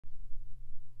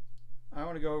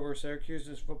going to go over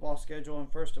Syracuse's football schedule.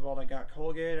 And first of all, they got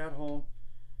Colgate at home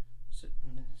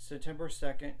September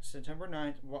 2nd, September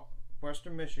 9th,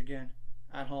 Western Michigan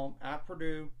at home, at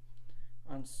Purdue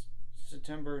on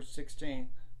September 16th,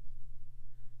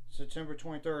 September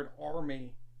 23rd,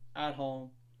 Army at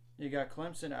home. You got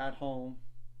Clemson at home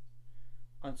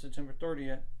on September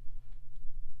 30th.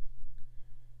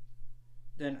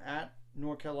 Then at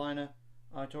North Carolina,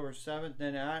 October 7th.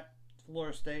 Then at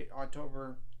Florida State,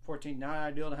 October 14th. Not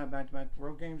ideal to have back-to-back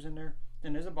road games in there.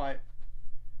 Then there's a bye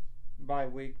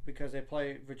week because they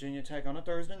play Virginia Tech on a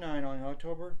Thursday night on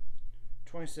October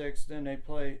 26th. Then they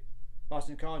play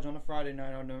Boston College on a Friday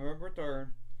night on November 3rd.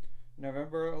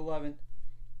 November 11th,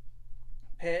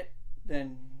 Pitt.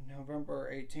 Then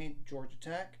November 18th, Georgia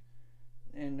Tech.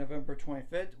 And November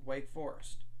 25th, Wake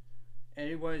Forest.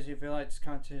 Anyways, if you like this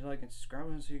content, like and subscribe,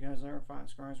 and see you guys later. Find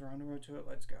subscribers. We're on the road to it.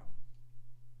 Let's go.